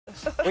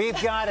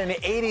We've got an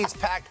 80s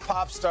packed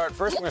pop start.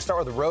 First, we're going to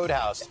start with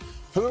Roadhouse.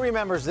 Who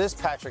remembers this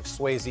Patrick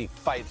Swayze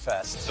fight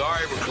fest?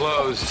 Sorry, we're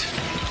closed.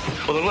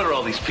 Well, then what are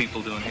all these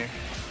people doing here?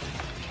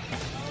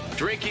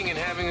 Drinking and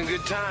having a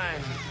good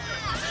time.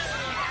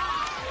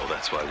 Well,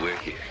 that's why we're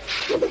here.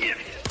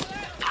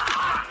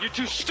 You're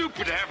too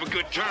stupid to have a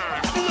good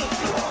time.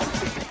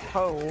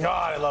 Oh,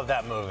 God, I love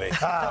that movie.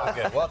 So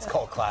good. Well, it's a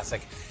cult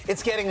classic.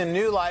 It's getting a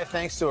new life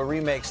thanks to a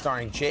remake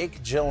starring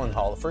Jake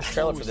Gyllenhaal. The first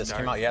trailer for this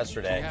came out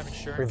yesterday,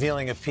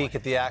 revealing a peek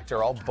at the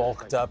actor all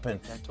bulked up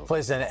and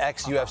plays an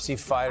ex-UFC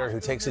fighter who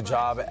takes a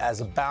job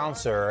as a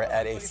bouncer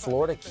at a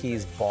Florida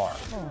Keys bar.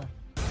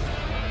 A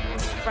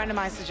friend of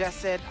mine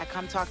suggested I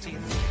come talk to you.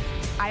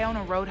 I own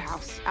a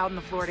roadhouse out in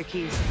the Florida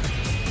Keys.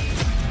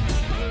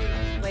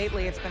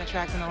 Lately, it's been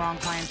attracting the wrong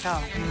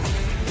clientele.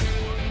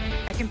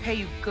 I can pay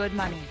you good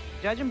money.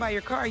 Judging by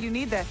your car, you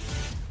need that.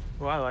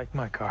 Well, I like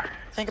my car.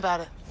 Think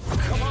about it.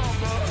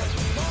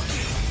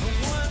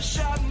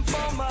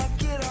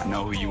 I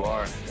know who you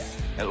are.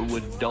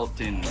 Elwood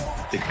Dalton.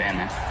 Big fan,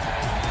 man.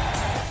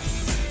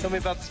 Tell me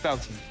about this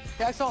bounty.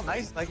 Yeah, it's all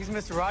nice, like he's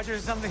Mr.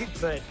 Rogers or something,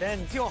 but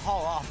then he'll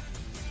haul off.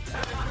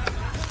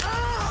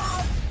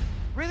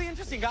 Really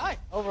interesting guy,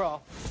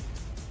 overall.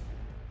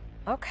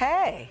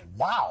 Okay.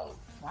 Wow.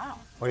 Wow.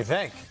 What do you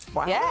think?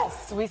 Wow.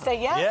 Yes, we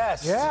say yes.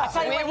 Yes. Yeah. I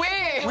thought I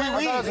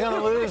was going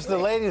to lose the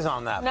ladies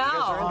on that. No.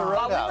 Because they're into We were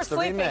Roadhouse, the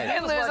sleeping. remake.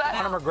 Didn't lose that.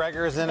 Conor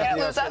McGregor's in it.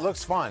 Yes, it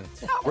looks fun.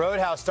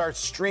 Roadhouse starts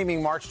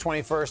streaming March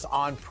 21st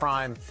on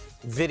Prime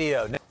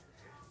Video.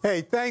 Hey,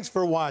 thanks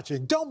for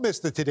watching. Don't miss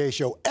the Today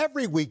Show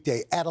every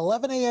weekday at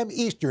 11 a.m.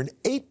 Eastern,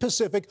 8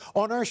 Pacific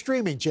on our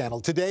streaming channel,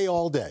 Today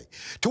All Day.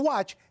 To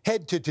watch,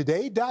 head to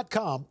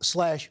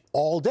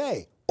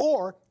today.com/allday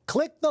or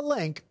click the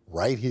link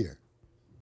right here.